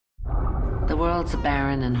The world's a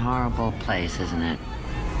barren and horrible place, isn't it?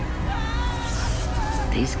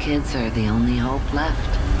 These kids are the only hope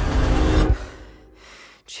left.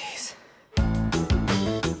 Jeez.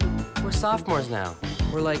 We're sophomores now.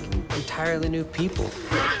 We're like entirely new people.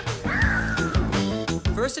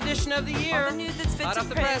 First edition of the year. All the news that's fit Hot to off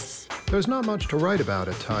the print. press. There's not much to write about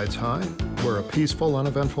at Tides High. We're a peaceful,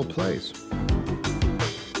 uneventful place.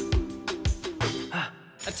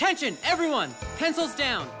 Attention, everyone! Pencils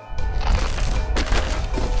down.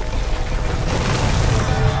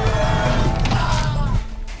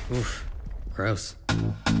 Oof, gross.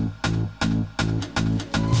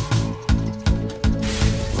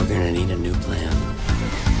 We're gonna need a new plan.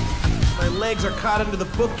 My legs are caught into the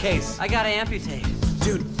bookcase. I gotta amputate.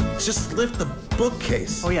 Dude, just lift the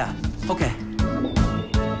bookcase. Oh yeah, okay.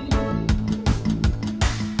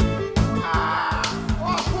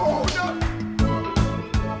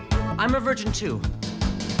 I'm a virgin too.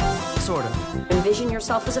 Sort of. Envision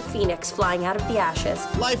yourself as a phoenix flying out of the ashes.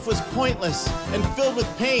 Life was pointless and filled with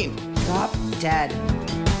pain. Drop dead.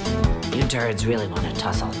 You turds really want to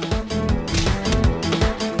tussle. We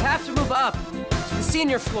have to move up to the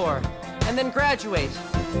senior floor and then graduate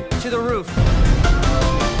to the roof.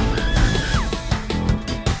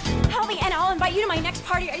 Help me, and I'll invite you to my next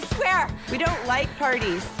party, I swear. We don't like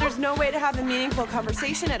parties. There's no way to have a meaningful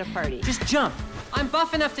conversation at a party. Just jump. I'm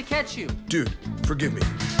buff enough to catch you. Dude, forgive me.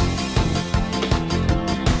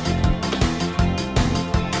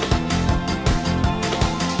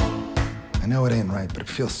 I know it ain't right, but it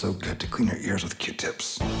feels so good to clean your ears with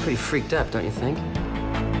Q-tips. Pretty freaked up, don't you think?